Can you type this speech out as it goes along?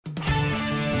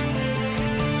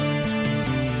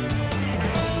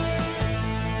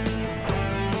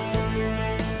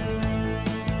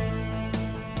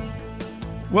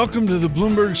Welcome to the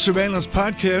Bloomberg Surveillance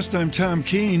Podcast. I'm Tom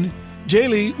Keene.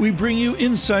 Daily, we bring you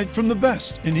insight from the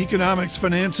best in economics,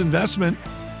 finance, investment,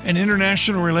 and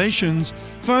international relations.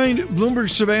 Find Bloomberg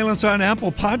Surveillance on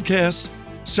Apple Podcasts,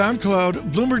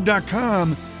 SoundCloud,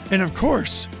 Bloomberg.com, and of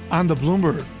course, on the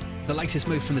Bloomberg. The latest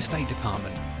move from the State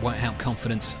Department. White House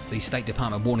confidence, the State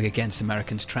Department warning against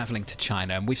Americans travelling to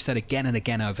China. And we've said again and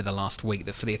again over the last week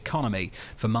that for the economy,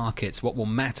 for markets, what will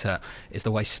matter is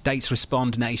the way states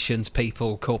respond, nations,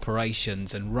 people,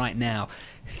 corporations. And right now,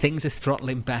 things are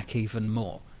throttling back even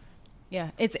more. Yeah,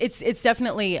 it's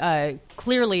definitely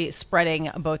clearly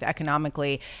spreading both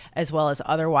economically as well as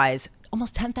otherwise.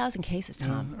 Almost 10,000 cases,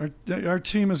 Tom. Yeah, our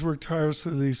team has worked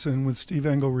tirelessly, Lisa, and with Steve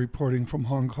Engel reporting from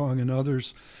Hong Kong and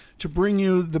others, to bring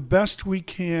you the best we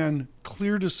can,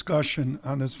 clear discussion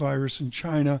on this virus in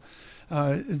China.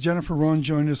 Jennifer Rohn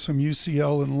joined us from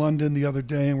UCL in London the other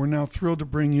day, and we're now thrilled to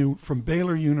bring you from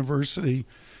Baylor University,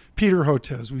 Peter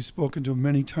Hotez. We've spoken to him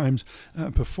many times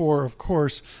before, of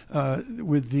course,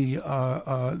 with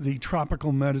the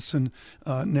Tropical Medicine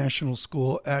National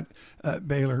School at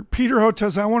Baylor. Peter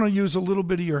Hotez, I want to use a little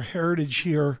bit of your heritage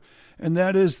here, and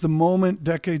that is the moment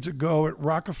decades ago at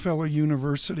Rockefeller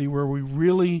University where we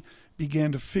really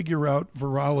began to figure out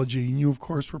virology, and you, of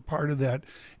course, were part of that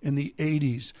in the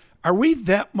 80s. Are we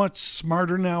that much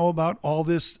smarter now about all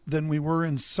this than we were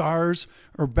in SARS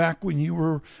or back when you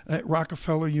were at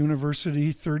Rockefeller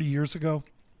University 30 years ago?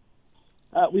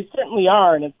 We certainly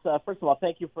are, and it's first of all,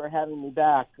 thank you for having me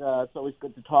back. It's always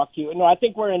good to talk to you. No, I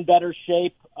think we're in better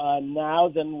shape now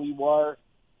than we were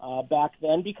back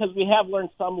then because we have learned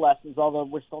some lessons, although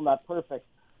we're still not perfect.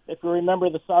 If you remember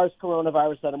the SARS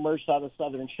coronavirus that emerged out of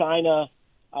southern China,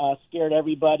 scared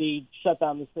everybody, shut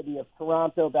down the city of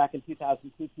Toronto back in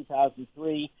 2002,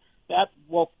 2003. That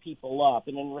woke people up.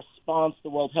 And in response, the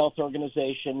World Health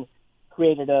Organization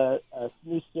created a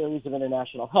new series of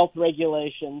international health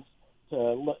regulations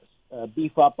to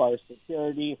beef up our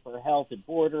security for health at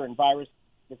border and virus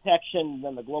detection. And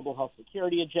then the Global Health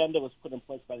Security Agenda was put in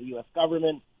place by the U.S.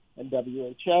 government and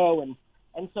WHO.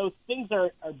 And so things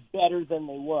are better than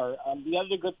they were. The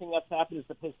other good thing that's happened is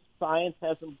the pace of science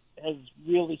has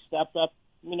really stepped up.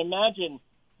 I mean, imagine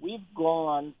we've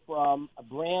gone from a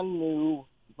brand new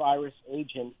virus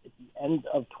agent at the end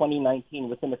of 2019,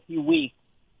 within a few weeks,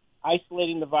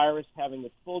 isolating the virus, having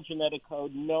its full genetic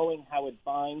code, knowing how it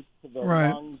binds to the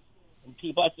lungs and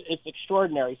people. It's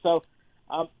extraordinary. So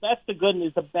that's the good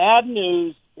news. The bad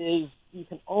news is you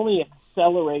can only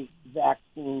accelerate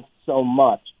vaccines so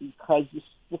much because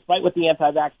despite what the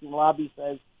anti-vaccine lobby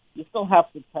says, you still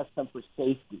have to test them for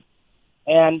safety.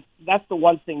 And that's the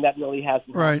one thing that really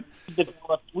hasn't happened.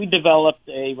 We developed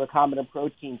a recombinant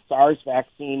protein SARS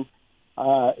vaccine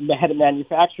that had it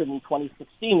manufactured in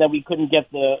 2016 that we couldn't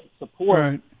get the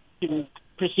support to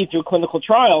proceed through clinical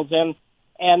trials.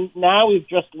 And now we've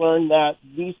just learned that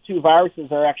these two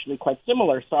viruses are actually quite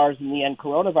similar. SARS and the N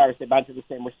coronavirus, they bind to the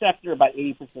same receptor, about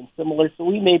 80% similar. So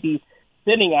we may be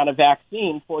sitting on a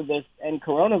vaccine for this N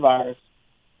coronavirus,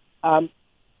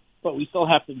 but we still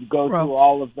have to go through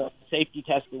all of the safety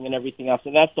testing and everything else.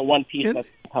 So that's the one piece that's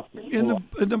tough to do.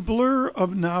 In the blur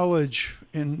of knowledge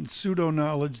and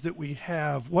pseudo-knowledge that we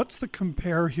have, what's the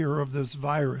compare here of this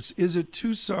virus? Is it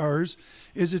to SARS?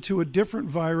 Is it to a different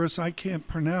virus I can't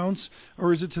pronounce?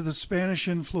 Or is it to the Spanish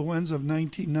influenza of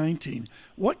 1919?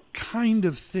 What kind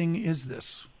of thing is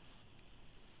this?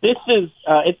 This is,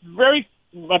 it's very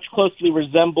much closely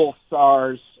resembles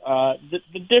SARS.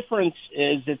 The difference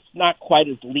is it's not quite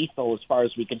as lethal as far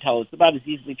as we can tell. It's about as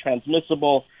easily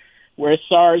transmissible, whereas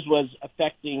SARS was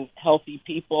affecting healthy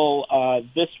people.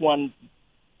 This one,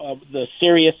 the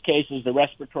serious cases, the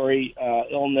respiratory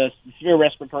illness, the severe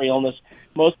respiratory illness,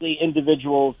 mostly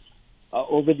individuals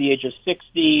over the age of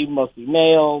 60, mostly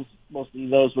males, mostly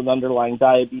those with underlying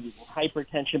diabetes and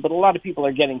hypertension. But a lot of people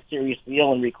are getting seriously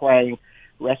ill and requiring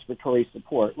respiratory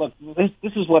support. Look,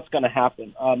 this is what's going to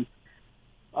happen.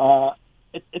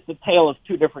 It's a tale of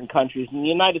two different countries. In the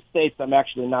United States, I'm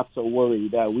actually not so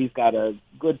worried. We've got a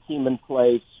good team in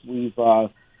place. We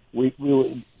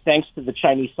thanks to the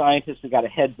Chinese scientists, we got a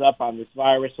heads up on this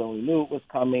virus, and we knew it was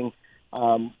coming.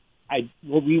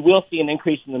 We will see an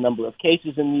increase in the number of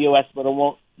cases in the U.S., but it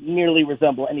won't nearly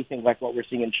resemble anything like what we're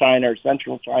seeing in China or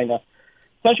Central China.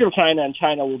 Central China and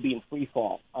China will be in free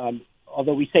fall.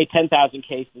 Although we say 10,000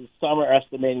 cases, some are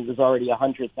estimating there's already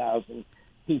 100,000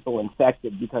 people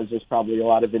infected because there's probably a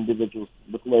lot of individuals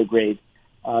with low-grade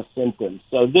symptoms.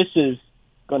 So this is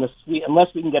going to sweep, unless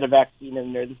we can get a vaccine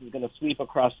in there, this is going to sweep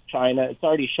across China. It's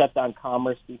already shut down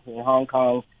commerce between Hong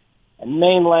Kong and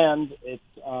mainland. It's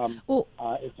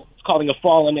calling a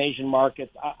fall in Asian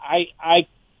markets. I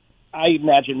I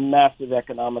imagine massive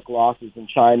economic losses in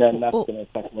China, and that's going to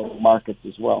affect local markets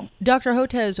as well. Dr.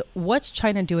 Hotez, what's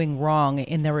China doing wrong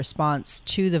in their response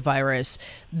to the virus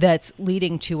that's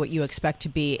leading to what you expect to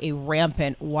be a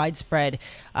rampant, widespread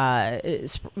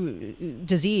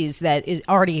disease that is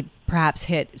already perhaps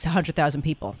hit 100,000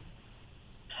 people?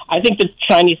 I think the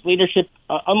Chinese leadership,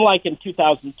 unlike in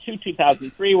 2002,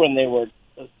 2003, when they were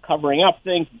covering up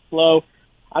things and slow,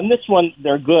 on this one,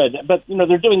 they're good. But,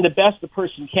 they're doing the best a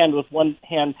person can with one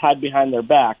hand tied behind their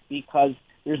back because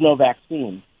there's no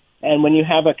vaccine. And when you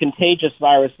have a contagious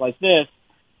virus like this,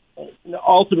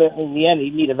 ultimately, in the end,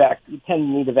 you tend to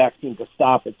need a vaccine to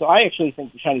stop it. So I actually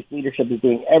think the Chinese leadership is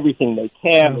doing everything they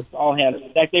can. It's all hands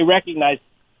on deck. They recognize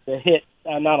the hit,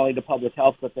 not only to public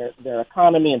health, but their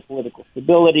economy and political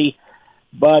stability.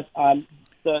 But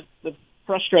the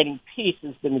frustrating piece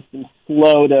has been it's been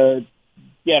slow to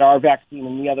get our vaccine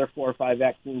and the other 4 or 5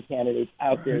 vaccine candidates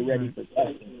out there ready for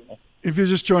testing. If you're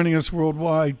just joining us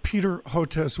worldwide, Peter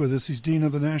Hotez with us. He's Dean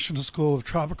of the National School of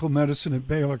Tropical Medicine at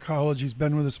Baylor College. He's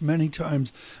been with us many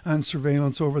times on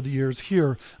surveillance over the years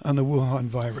here on the Wuhan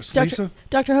virus. Lisa?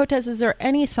 Dr. Hotez, is there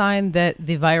any sign that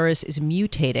the virus is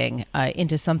mutating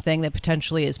into something that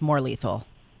potentially is more lethal?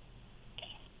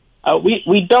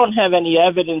 We don't have any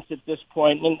evidence at this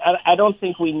point, and I don't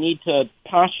think we need to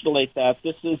postulate that.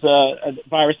 This is a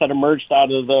virus that emerged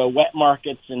out of the wet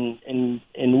markets in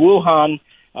Wuhan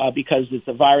because it's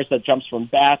a virus that jumps from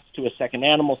bats to a second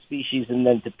animal species and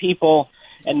then to people,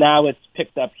 and now it's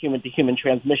picked up human-to-human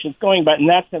transmission. In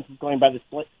that sense, it's going by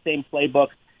the same playbook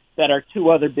that our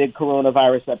 2 other big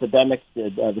coronavirus epidemics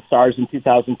did, the SARS in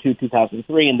 2002,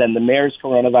 2003, and then the MERS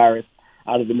coronavirus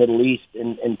out of the Middle East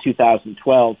in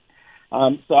 2012.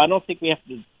 So I don't think we have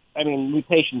to,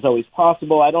 mutation is always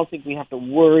possible. I don't think we have to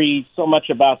worry so much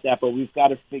about that, but we've got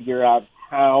to figure out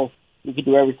how we can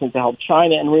do everything to help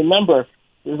China. And remember,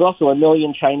 there's also 1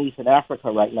 million Chinese in Africa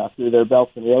right now through their Belt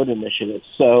and Road Initiative.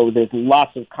 So there's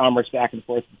lots of commerce back and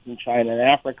forth between China and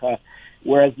Africa,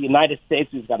 whereas the United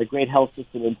States, we've got a great health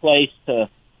system in place to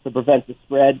prevent the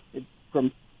spread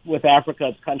with Africa.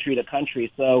 It's country to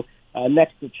country. So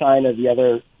next to China, the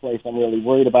other place I'm really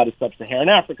worried about is sub-Saharan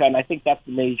Africa, and I think that's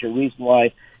the major reason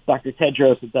why Dr.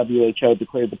 Tedros at WHO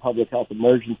declared the public health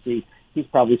emergency. He's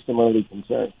probably similarly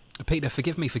concerned. Peter,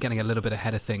 forgive me for getting a little bit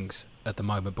ahead of things at the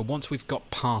moment, but once we've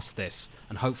got past this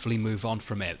and hopefully move on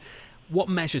from it, what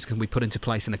measures can we put into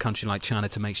place in a country like China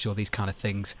to make sure these kind of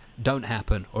things don't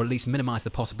happen, or at least minimize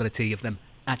the possibility of them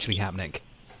actually happening?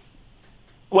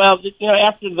 Well,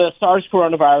 after the SARS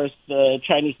coronavirus, the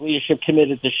Chinese leadership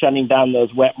committed to shutting down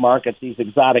those wet markets, these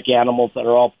exotic animals that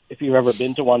are all, if you've ever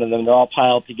been to one of them, they're all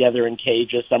piled together in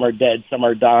cages. Some are dead, some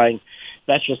are dying.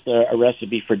 That's just a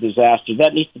recipe for disaster.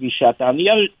 That needs to be shut down.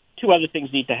 The 2 other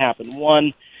things need to happen.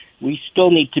 One, we still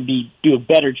need to do a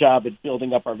better job at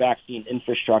building up our vaccine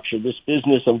infrastructure. This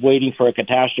business of waiting for a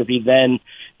catastrophe then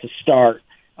to start.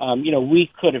 We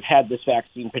could have had this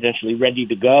vaccine potentially ready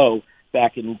to go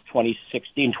back in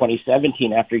 2016,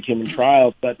 2017 after human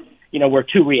trials, but we're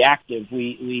too reactive.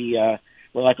 We're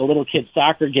like a little kid's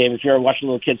soccer game. If you ever watch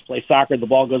little kids play soccer, the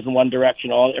ball goes in one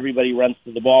direction, everybody runs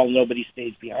to the ball, and nobody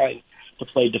stays behind to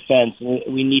play defense. And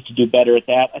we need to do better at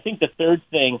that. I think the third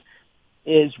thing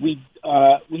is we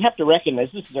have to recognize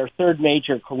this is our 3rd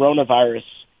major coronavirus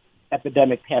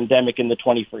pandemic in the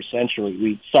 21st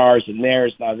century. SARS and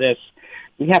MERS, now this.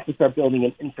 We have to start building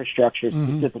an infrastructure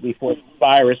specifically for the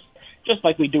virus, just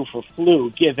like we do for flu,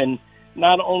 given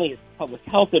not only its public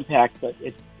health impact, but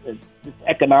its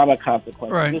economic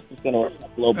consequences. Right. This is going to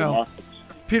affect global markets.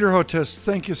 Peter Hotez,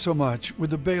 thank you so much,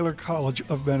 with the Baylor College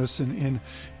of Medicine in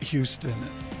Houston.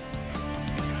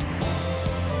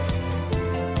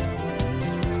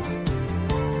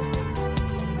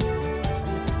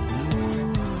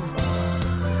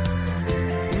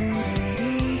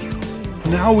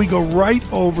 Now we go right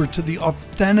over to the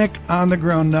authentic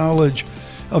on-the-ground knowledge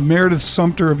of Meredith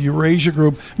Sumpter of Eurasia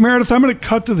Group. Meredith, I'm going to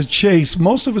cut to the chase.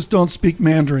 Most of us don't speak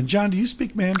Mandarin. John, do you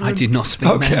speak Mandarin? I do not speak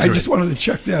Mandarin. Okay, I just wanted to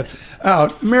check that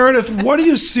out. Meredith, what do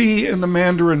you see in the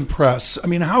Mandarin press?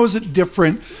 How is it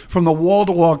different from the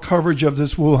wall-to-wall coverage of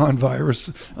this Wuhan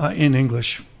virus in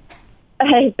English?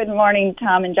 Hey, good morning,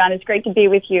 Tom and John. It's great to be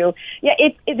with you. Yeah,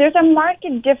 there's a marked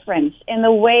difference in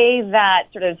the way that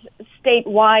sort of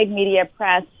statewide media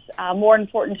press, more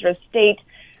important sort of state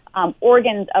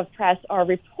organs of press are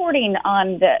reporting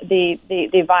on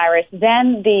the virus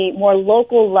than the more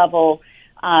local level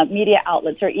media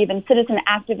outlets or even citizen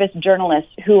activist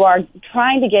journalists who are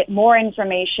trying to get more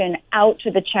information out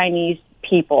to the Chinese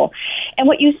people. And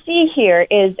what you see here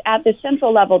is at the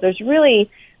central level, there's really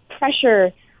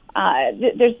pressure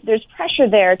there's pressure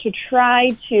there to try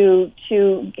to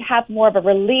have more of a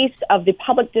release of the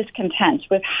public discontent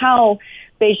with how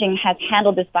Beijing has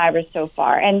handled this virus so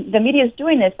far. And the media is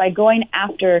doing this by going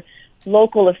after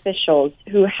local officials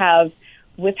who have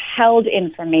withheld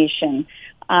information.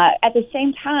 At the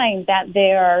same time that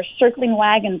they are circling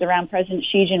wagons around President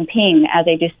Xi Jinping as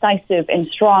a decisive and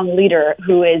strong leader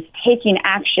who is taking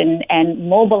action and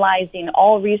mobilizing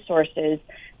all resources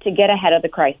to get ahead of the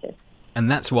crisis.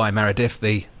 And that's why, Meredith,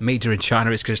 the media in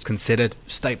China is just considered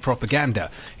state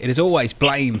propaganda. It is always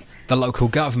blame the local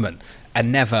government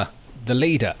and never the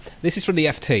leader. This is from the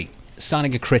FT,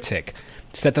 citing a critic.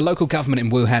 Said the local government in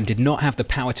Wuhan did not have the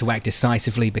power to act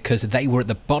decisively because they were at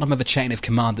the bottom of a chain of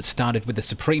command that started with the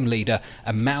supreme leader,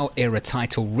 a Mao-era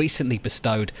title recently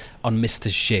bestowed on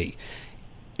Mr. Xi.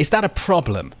 Is that a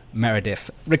problem, Meredith?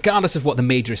 Regardless of what the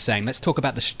media is saying, let's talk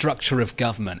about the structure of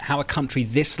government, how a country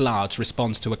this large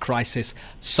responds to a crisis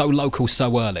so local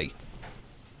so early.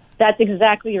 That's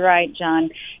exactly right,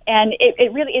 John. And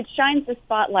it shines the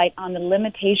spotlight on the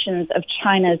limitations of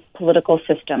China's political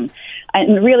system.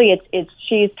 And really, it's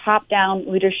Xi's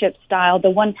top-down leadership style, the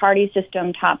one-party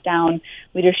system top-down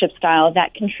leadership style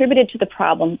that contributed to the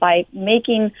problem by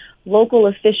making local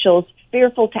officials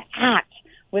fearful to act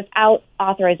without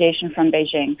authorization from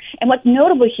Beijing. And what's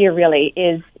notable here really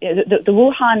is the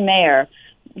Wuhan mayor,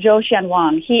 Zhou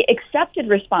Xianwang, he accepted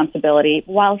responsibility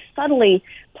while subtly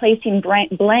placing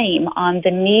blame on the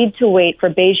need to wait for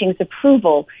Beijing's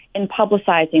approval in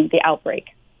publicizing the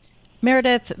outbreak.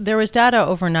 Meredith, there was data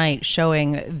overnight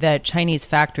showing that Chinese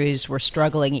factories were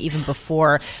struggling even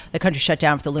before the country shut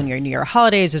down for the Lunar New Year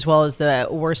holidays, as well as the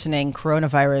worsening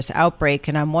coronavirus outbreak.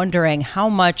 And I'm wondering how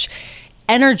much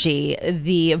energy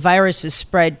the virus's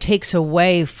spread takes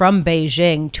away from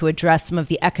Beijing to address some of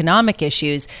the economic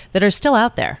issues that are still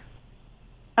out there.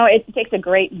 Oh, it takes a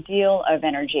great deal of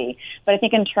energy. But I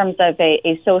think in terms of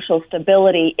a social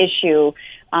stability issue,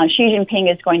 Xi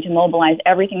Jinping is going to mobilize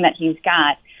everything that he's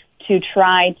got to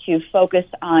try to focus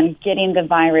on getting the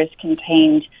virus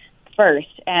contained first.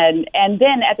 And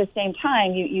then at the same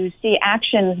time, you see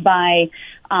actions by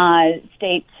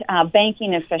state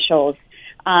banking officials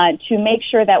to make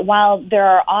sure that while there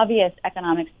are obvious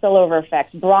economic spillover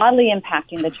effects broadly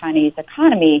impacting the Chinese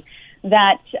economy,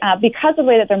 that because of the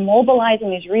way that they're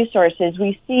mobilizing these resources,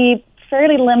 we see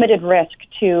fairly limited risk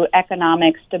to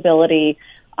economic stability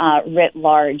writ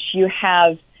large. You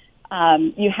have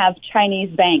Chinese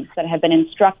banks that have been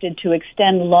instructed to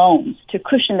extend loans to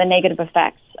cushion the negative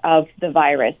effects of the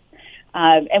virus.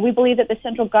 And we believe that the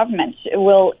central government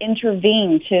will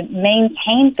intervene to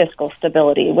maintain fiscal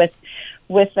stability with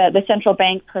the central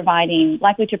bank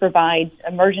likely to provide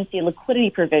emergency liquidity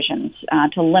provisions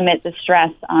to limit the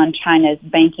stress on China's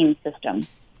banking system.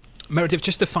 Meredith,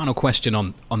 just a final question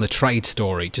on the trade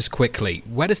story, just quickly.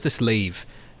 Where does this leave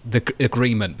the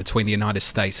agreement between the United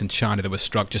States and China that was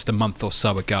struck just a month or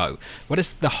so ago? Where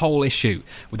does the whole issue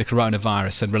with the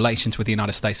coronavirus and relations with the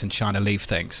United States and China leave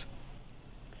things?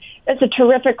 That's a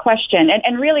terrific question.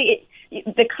 And really,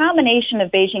 the combination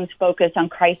of Beijing's focus on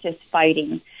crisis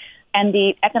fighting and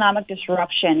the economic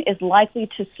disruption is likely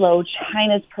to slow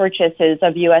China's purchases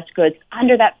of U.S. goods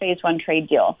under that Phase 1 trade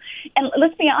deal. And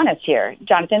let's be honest here,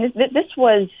 Jonathan, this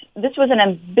was an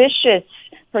ambitious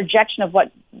projection of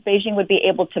what Beijing would be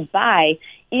able to buy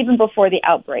even before the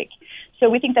outbreak. So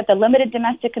we think that the limited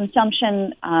domestic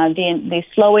consumption, the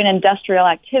slowing industrial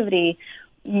activity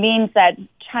means that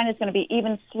China's going to be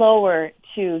even slower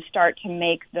to start to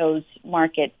make those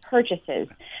market purchases.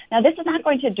 Now, this is not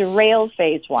going to derail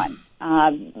Phase 1.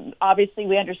 Obviously,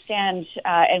 we understand,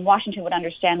 and Washington would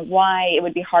understand why it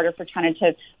would be harder for China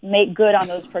to make good on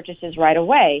those purchases right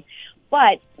away.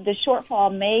 But the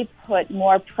shortfall may put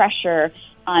more pressure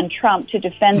on Trump to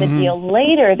defend the deal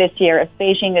later this year if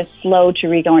Beijing is slow to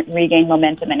regain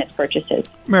momentum in its purchases.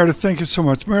 Meredith, thank you so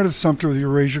much. Meredith Sumpter with the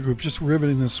Eurasia Group, just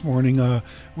riveting this morning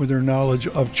with her knowledge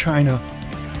of China.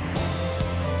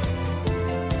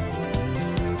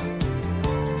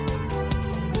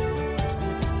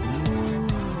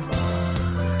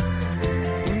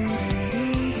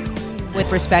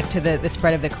 With respect to the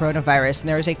spread of the coronavirus, and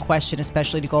there is a question,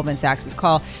 especially to Goldman Sachs'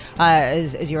 call,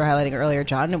 as you were highlighting earlier,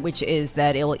 John, which is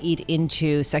that it will eat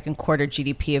into second quarter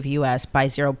GDP of U.S. by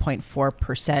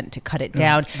 0.4% to cut it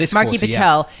down. This Marky quarter,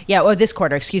 Patel, this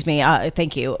quarter, excuse me,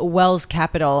 thank you. Wells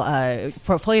Capital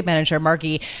portfolio manager,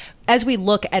 Marky, as we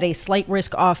look at a slight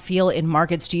risk-off feel in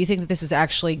markets, do you think that this is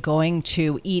actually going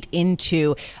to eat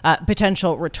into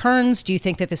potential returns? Do you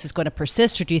think that this is going to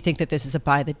persist, or do you think that this is a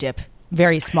buy the dip,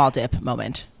 very small dip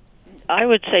moment? I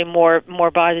would say more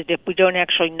buy the dip. We don't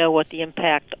actually know what the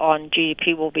impact on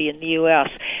GDP will be in the U.S.,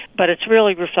 but it's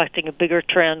really reflecting a bigger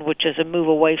trend, which is a move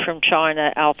away from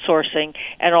China, outsourcing,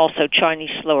 and also Chinese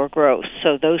slower growth.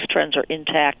 So those trends are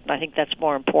intact, and I think that's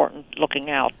more important looking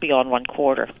out beyond one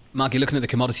quarter. Margie, looking at the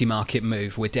commodity market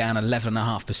move, we're down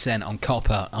 11.5% on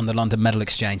copper on the London Metal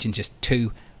Exchange in just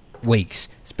 2 weeks.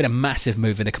 It's been a massive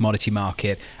move in the commodity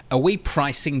market. Are we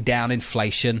pricing down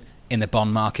inflation in the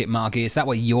bond market, Margie? Is that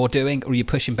what you're doing, or are you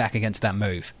pushing back against that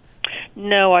move?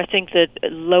 No, I think that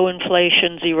low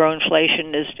inflation, zero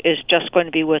inflation is just going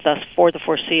to be with us for the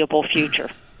foreseeable future.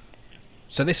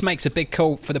 So this makes a big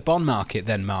call for the bond market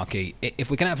then, Margie.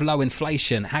 If we're going to have low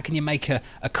inflation, how can you make a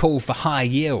call for higher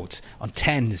yields on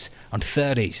 10s, on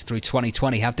 30s through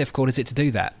 2020? How difficult is it to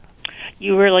do that?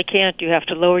 You really can't. You have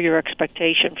to lower your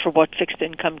expectation for what fixed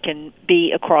income can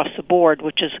be across the board,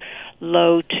 which is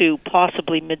low to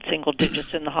possibly mid-single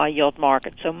digits in the high-yield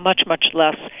market. So much, much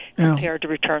less compared to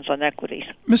returns on equities.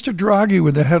 Mr. Draghi,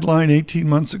 with the headline 18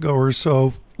 months ago or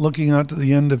so, looking out to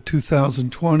the end of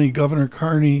 2020, Governor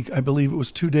Carney, I believe it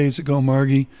was 2 days ago,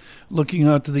 Margie, looking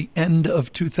out to the end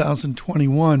of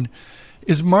 2021.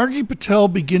 Is Margie Patel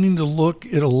beginning to look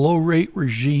at a low-rate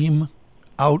regime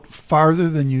out farther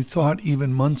than you thought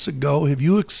even months ago? Have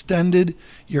you extended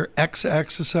your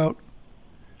x-axis out?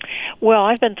 Well,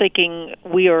 I've been thinking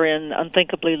we are in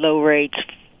unthinkably low rates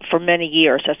for many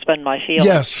years. That's been my feeling.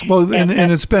 Yes, well, and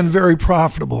it's been very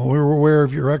profitable. We're aware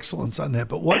of your excellence on that.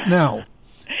 But what now?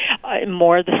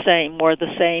 More the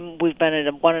same. We've been at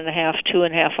a 1.5,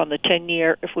 2.5 on the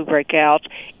 10-year. If we break out,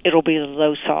 it'll be the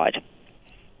low side.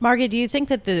 Margie, do you think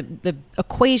that the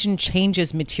equation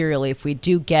changes materially if we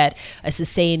do get a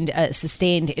sustained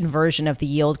inversion of the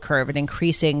yield curve and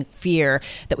increasing fear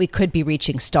that we could be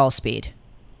reaching stall speed?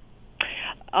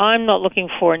 I'm not looking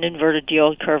for an inverted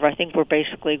yield curve. I think we're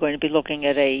basically going to be looking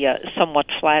at a somewhat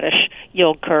flattish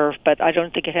yield curve, but I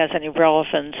don't think it has any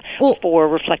relevance for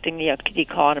reflecting the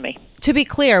economy. To be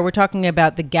clear, we're talking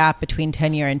about the gap between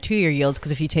 10-year and 2-year yields,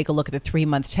 because if you take a look at the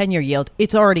 3-month 10-year yield,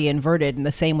 it's already inverted, and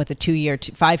the same with the 2-year,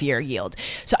 5-year yield.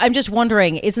 So I'm just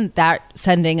wondering, isn't that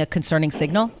sending a concerning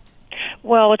signal?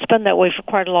 Well, it's been that way for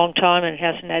quite a long time, and it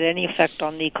hasn't had any effect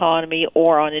on the economy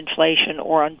or on inflation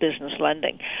or on business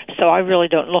lending. So I really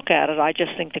don't look at it. I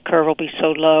just think the curve will be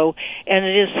so low, and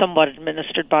it is somewhat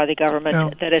administered by the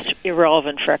government that it's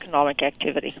irrelevant for economic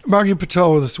activity. Margie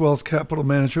Patel with Wells Capital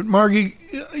Management. Margie,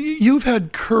 you've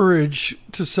had courage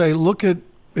to say, look at,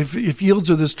 if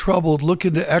yields are this troubled, look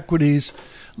into equities,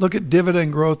 look at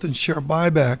dividend growth and share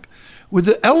buyback. With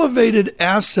the elevated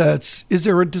assets, is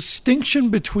there a distinction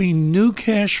between new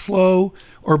cash flow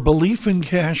or belief in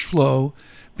cash flow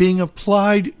being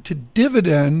applied to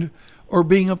dividend or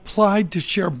being applied to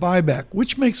share buyback?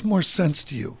 Which makes more sense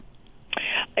to you?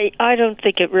 I don't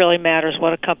think it really matters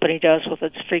what a company does with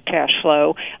its free cash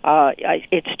flow.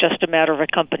 It's just a matter of a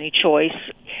company choice.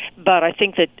 But I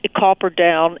think that copper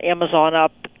down, Amazon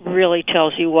up, really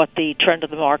tells you what the trend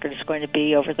of the market is going to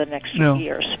be over the next few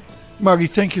years. Margie,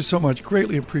 thank you so much.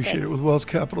 Greatly appreciate it with Wells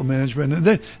Capital Management.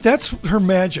 And that's her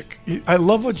magic. I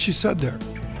love what she said there.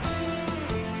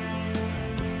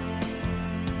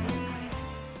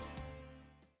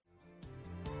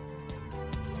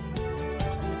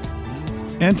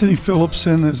 Anthony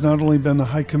Phillipson has not only been the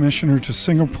High Commissioner to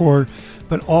Singapore,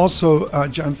 but also,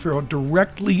 John Farrell,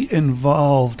 directly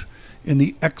involved in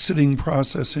the exiting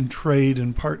process in trade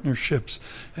and partnerships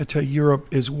to Europe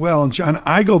as well. And John,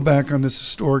 I go back on this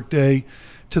historic day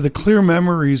to the clear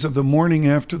memories of the morning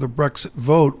after the Brexit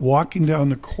vote, walking down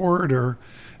the corridor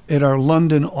at our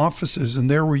London offices, and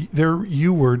there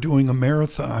you were doing a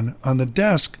marathon on the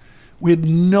desk. We had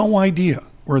no idea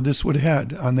where this would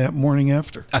head on that morning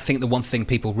after. I think the one thing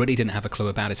people really didn't have a clue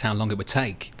about is how long it would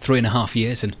take. 3.5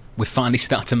 years, and we finally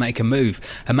start to make a move.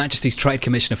 Her Majesty's Trade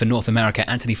Commissioner for North America,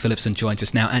 Anthony Phillipson, joins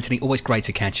us now. Anthony, always great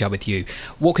to catch up with you.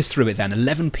 Walk us through it then.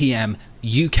 11 p.m.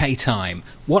 UK time.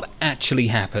 What actually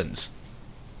happens?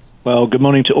 Well, good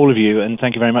morning to all of you, and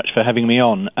thank you very much for having me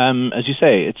on. As you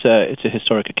say, it's a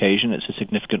historic occasion. It's a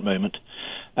significant moment.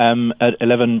 At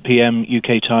 11 p.m.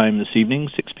 UK time this evening,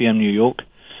 6 p.m. New York,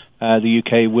 the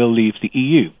UK will leave the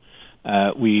EU.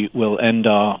 We will end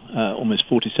our almost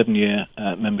 47-year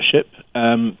membership,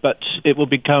 but it will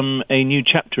become a new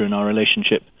chapter in our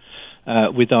relationship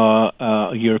with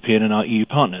our European and our EU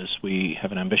partners. We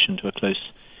have an ambition to a close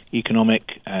economic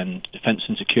and defence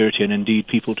and security and indeed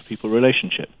people-to-people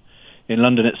relationship. In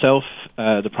London itself,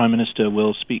 the Prime Minister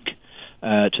will speak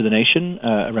to the nation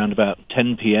around about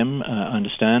 10 p.m., I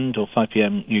understand, or 5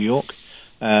 p.m. New York.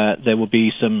 There will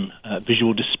be some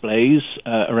visual displays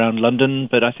around London,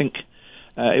 but I think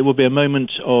It will be a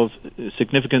moment of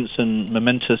significance and a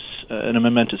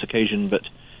momentous occasion, but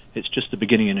it's just the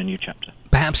beginning in a new chapter.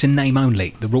 Perhaps in name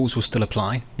only, the rules will still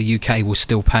apply. The UK will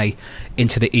still pay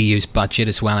into the EU's budget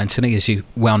as well, Anthony, as you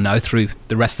well know, through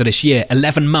the rest of this year.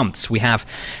 11 months we have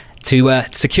to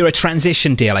secure a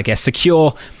transition deal, I guess,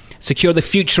 secure the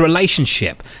future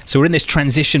relationship. So we're in this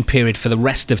transition period for the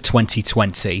rest of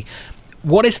 2020.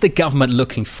 What is the government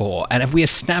looking for? And have we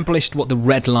established what the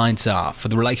red lines are for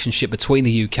the relationship between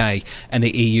the UK and the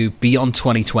EU beyond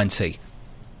 2020?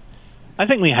 I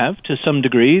think we have, to some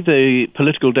degree. The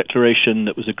political declaration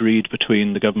that was agreed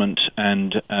between the government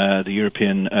and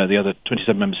the other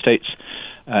 27 member states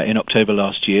in October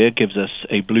last year gives us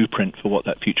a blueprint for what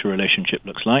that future relationship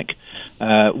looks like.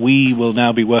 We will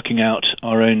now be working out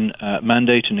our own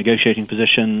mandate and negotiating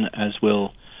position, as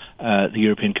will the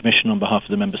European Commission on behalf of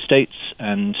the member states,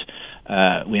 and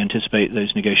we anticipate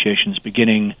those negotiations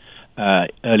beginning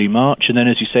early March. And then,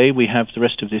 as you say, we have the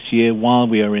rest of this year while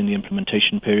we are in the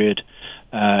implementation period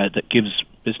that gives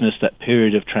business that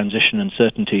period of transition and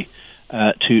certainty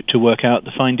to work out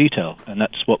the fine detail, and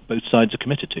that's what both sides are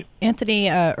committed to. Anthony,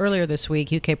 earlier this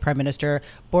week, UK Prime Minister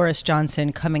Boris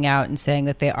Johnson coming out and saying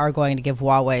that they are going to give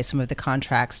Huawei some of the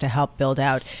contracts to help build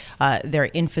out their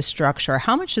infrastructure.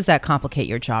 How much does that complicate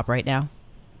your job right now?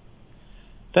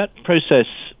 That process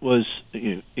was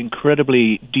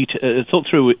incredibly thought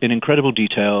through in incredible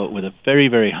detail, with a very,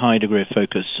 very high degree of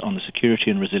focus on the security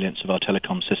and resilience of our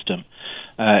telecom system.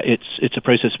 It's a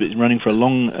process that's been running for a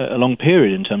long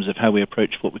period in terms of how we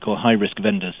approach what we call high-risk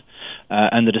vendors.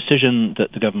 And the decision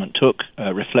that the government took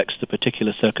reflects the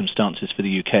particular circumstances for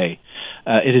the UK.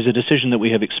 It is a decision that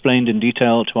we have explained in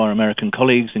detail to our American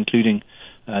colleagues, including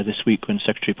this week when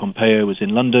Secretary Pompeo was in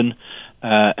London,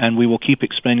 and we will keep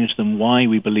explaining to them why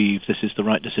we believe this is the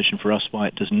right decision for us, why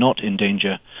it does not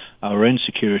endanger our own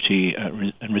security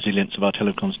and resilience of our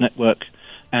telecoms network,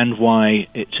 and why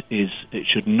it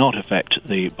should not affect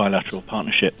the bilateral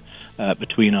partnership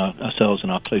between ourselves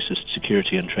and our closest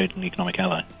security and trade and economic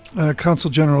ally. Consul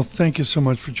General, thank you so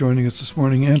much for joining us this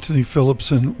morning. Anthony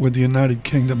Phillipson with the United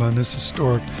Kingdom on this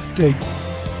historic date.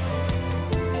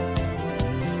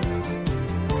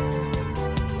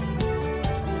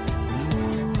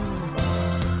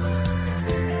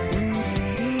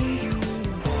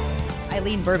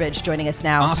 Eileen Burbidge joining us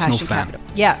now. Arsenal Passion fan. Capital.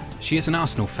 Yeah. She is an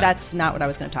Arsenal fan. That's not what I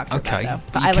was going to talk to you about, though.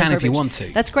 But you can if you want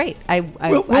to. That's great. I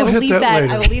We'll will hit leave that that.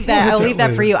 later. I will leave that. I will leave that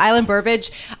for later. you, Eileen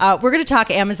Burbidge. We're going to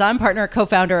talk Amazon, partner,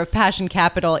 co-founder of Passion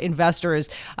Capital Investors,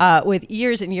 with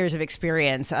years and years of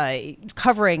experience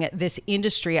covering this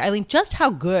industry. Eileen, just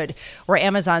how good were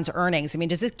Amazon's earnings? I mean,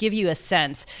 does this give you a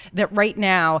sense that right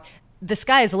now the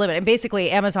sky is the limit, and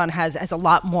basically Amazon has a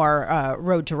lot more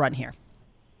road to run here?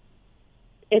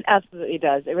 It absolutely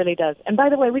does. It really does. And by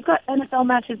the way, we've got NFL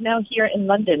matches now here in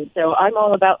London, so I'm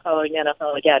all about following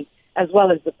NFL again, as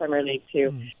well as the Premier League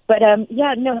too. But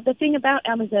the thing about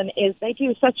Amazon is they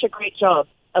do such a great job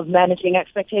of managing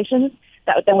expectations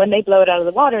that then when they blow it out of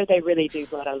the water, they really do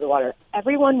blow it out of the water.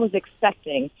 Everyone was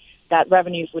expecting that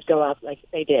revenues would go up like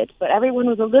they did, but everyone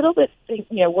was a little bit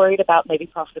worried about maybe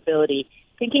profitability,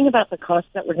 thinking about the costs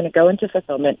that were going to go into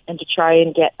fulfillment and to try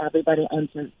and get everybody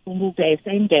onto single day,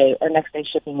 same day, or next day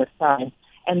shipping with Prime,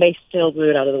 and they still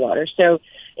blew it out of the water. So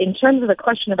in terms of the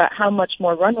question about how much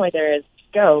more runway there is to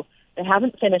go, they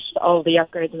haven't finished all the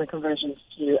upgrades and the conversions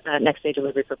to next day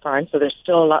delivery for Prime, so there's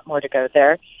still a lot more to go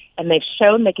there, and they've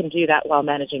shown they can do that while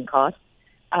managing costs.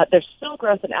 There's still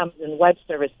growth in Amazon Web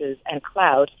Services and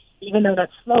cloud. Even though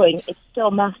that's slowing, it's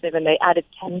still massive, and they added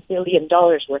 $10 billion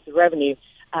worth of revenue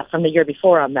from the year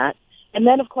before on that. And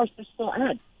then, of course, there's still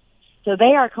ads. So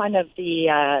they are kind of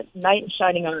the knight in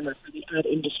shining armor for the ad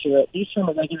industry, or at least from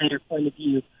a regulator point of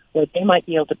view, where they might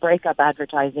be able to break up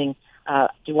advertising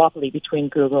duopoly between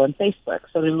Google and Facebook.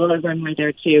 So there's a little runway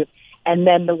there, too. And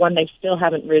then the one they still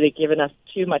haven't really given us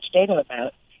too much data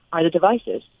about are the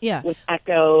devices. Yeah. With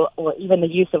Echo, or even the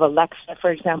use of Alexa,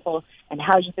 for example, and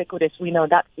how ubiquitous we know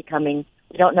that's becoming.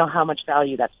 We don't know how much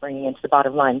value that's bringing into the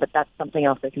bottom line, but that's something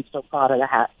else they can still pull out of the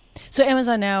hat. So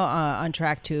Amazon now on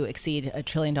track to exceed $1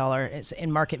 trillion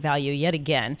in market value yet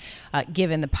again,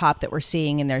 given the pop that we're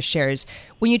seeing in their shares.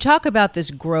 When you talk about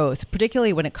this growth,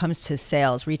 particularly when it comes to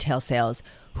sales, retail sales,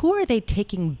 who are they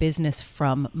taking business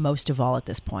from most of all at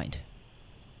this point?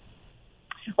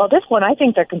 Well, this one, I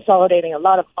think they're consolidating a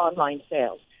lot of online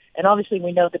sales. And obviously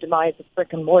we know the demise of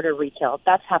brick and mortar retail.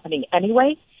 That's happening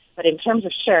anyway. But in terms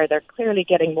of share, they're clearly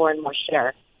getting more and more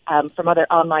share from other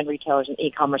online retailers and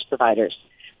e-commerce providers.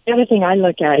 The other thing I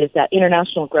look at is that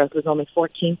international growth was only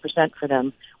 14% for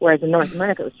them, whereas in North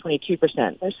America it was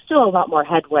 22%. There's still a lot more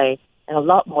headway and a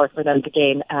lot more for them to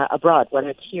gain abroad, whether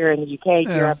it's here in the UK,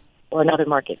 Europe, or another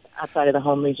market outside of the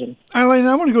home region. Eileen,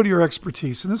 I want to go to your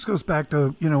expertise, and this goes back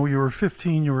to, you were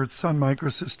 15, you were at Sun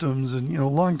Microsystems, and, a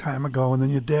long time ago, and then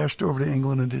you dashed over to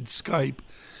England and did Skype.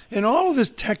 And all of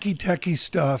this techie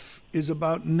stuff is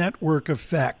about network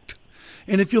effect.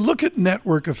 And if you look at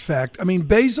network effect,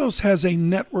 Bezos has a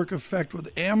network effect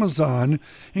with Amazon,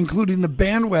 including the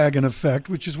bandwagon effect,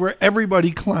 which is where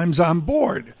everybody climbs on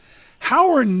board.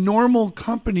 How are normal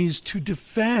companies to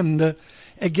defend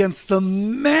against the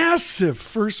massive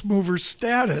first mover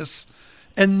status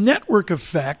and network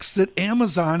effects that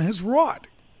Amazon has wrought?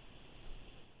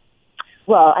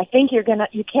 Well, I think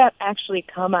you can't actually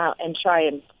come out and try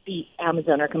and beat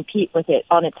Amazon or compete with it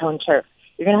on its own turf.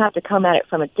 You're going to have to come at it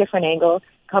from a different angle,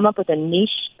 come up with a niche,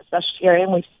 especially area.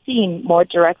 And we've seen more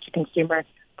direct-to-consumer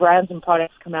brands and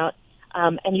products come out.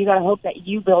 And you got to hope that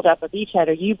you build up a beachhead,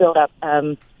 or you build up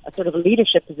a sort of a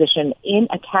leadership position in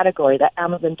a category that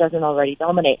Amazon doesn't already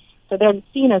dominate. So they're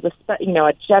seen as a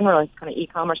generalist kind of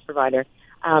e-commerce provider.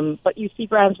 But you see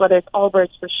brands, whether it's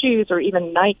Allbirds for shoes or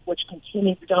even Nike, which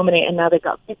continues to dominate, and now they've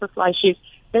got Vaporfly shoes.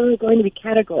 There are going to be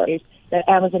categories that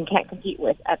Amazon can't compete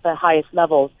with at the highest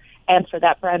levels. And for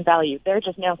that brand value, they're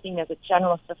just now seen as a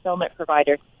generalist fulfillment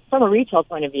provider from a retail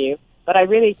point of view. But I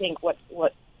really think what's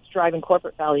driving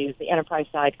corporate value is the enterprise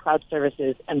side, cloud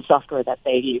services, and software that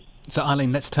they use. So,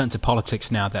 Eileen, let's turn to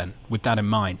politics now then, with that in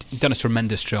mind. You've done a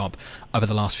tremendous job over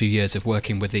the last few years of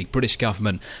working with the British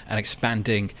government and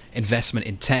expanding investment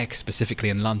in tech, specifically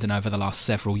in London, over the last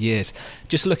several years.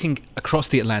 Just looking across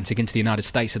the Atlantic into the United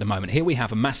States at the moment, here we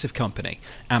have a massive company,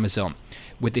 Amazon,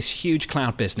 with this huge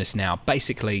cloud business now,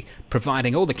 basically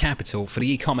providing all the capital for the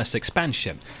e-commerce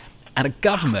expansion. And a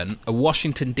government, a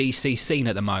Washington, D.C. scene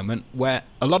at the moment, where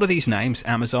a lot of these names,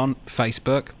 Amazon,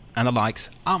 Facebook, and the likes,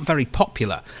 aren't very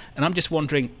popular. And I'm just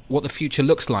wondering what the future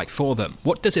looks like for them.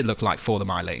 What does it look like for them,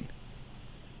 Eileen?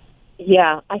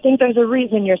 Yeah, I think there's a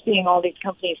reason you're seeing all these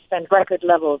companies spend record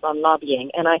levels on lobbying.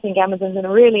 And I think Amazon's in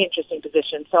a really interesting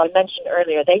position. So I mentioned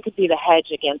earlier, they could be the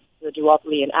hedge against the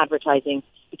duopoly in advertising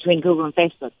between Google and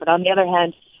Facebook. But on the other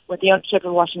hand, with the ownership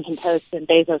of Washington Post and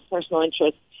Bezos' personal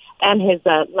interests, and his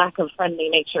lack of friendly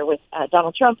nature with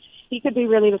Donald Trump, he could be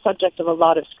really the subject of a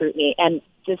lot of scrutiny. And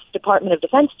this Department of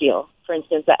Defense deal, for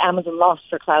instance, that Amazon lost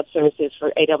for cloud services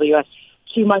for AWS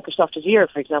to Microsoft Azure,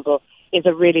 for example, is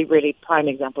a really, really prime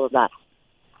example of that.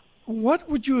 What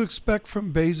would you expect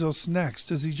from Bezos next?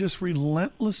 Does he just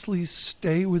relentlessly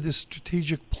stay with his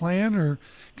strategic plan, or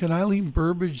can Eileen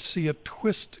Burbidge see a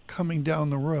twist coming down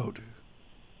the road?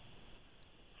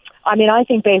 I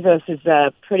think Bezos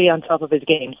is pretty on top of his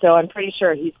game, so I'm pretty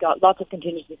sure he's got lots of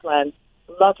contingency plans,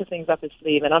 lots of things up his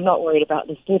sleeve, and I'm not worried about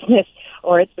this business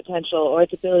or its potential or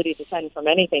its ability to fend from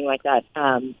anything like that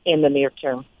in the near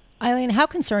term. Eileen, how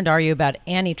concerned are you about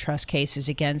antitrust cases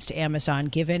against Amazon,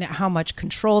 given how much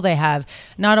control they have,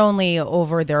 not only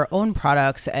over their own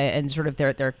products and sort of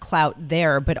their clout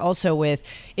there, but also with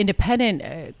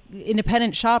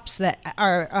independent shops that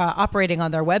are operating on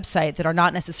their website that are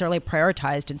not necessarily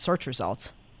prioritized in search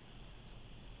results?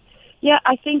 Yeah,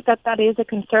 I think that is a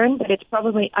concern, but it's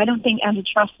probably, I don't think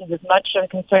antitrust is as much of a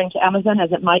concern to Amazon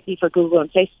as it might be for Google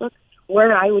and Facebook.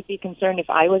 Where I would be concerned if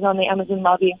I was on the Amazon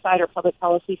lobbying side or public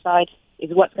policy side is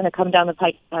what's going to come down the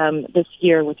pipe this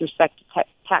year with respect to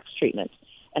tax treatment,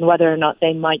 and whether or not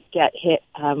they might get hit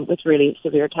with really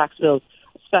severe tax bills,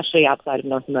 especially outside of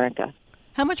North America.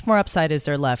 How much more upside is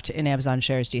there left in Amazon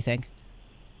shares, do you think?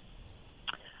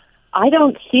 I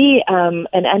don't see an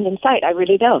end in sight. I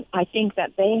really don't. I think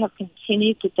that they have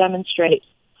continued to demonstrate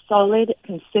solid,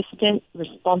 consistent,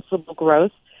 responsible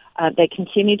growth. They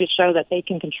continue to show that they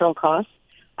can control costs.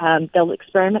 They'll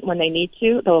experiment when they need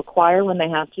to. They'll acquire when they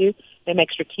have to. They make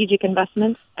strategic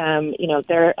investments.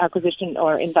 Their acquisition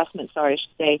or investment, I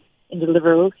should say, in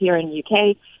Deliveroo here in the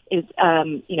UK is,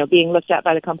 being looked at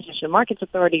by the Competition and Markets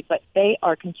Authority. But they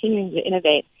are continuing to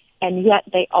innovate, and yet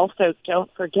they also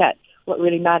don't forget what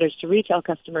really matters to retail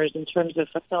customers in terms of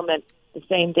fulfillment, the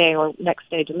same day or next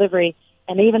day delivery,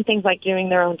 and even things like doing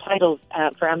their own titles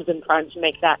for Amazon Prime to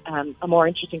make that a more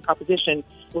interesting proposition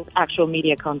with actual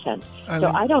media content. Eileen,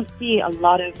 so I don't see a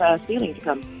lot of ceiling to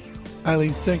come.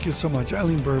 Eileen, thank you so much.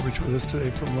 Eileen Burbidge with us today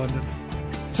from London.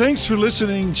 Thanks for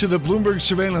listening to the Bloomberg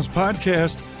Surveillance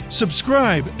Podcast.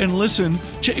 Subscribe and listen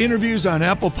to interviews on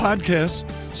Apple Podcasts,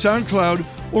 SoundCloud,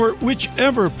 or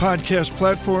whichever podcast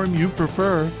platform you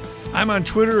prefer. I'm on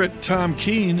Twitter at Tom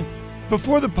Keene.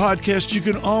 Before the podcast, you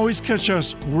can always catch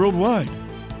us worldwide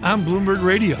on Bloomberg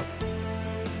Radio.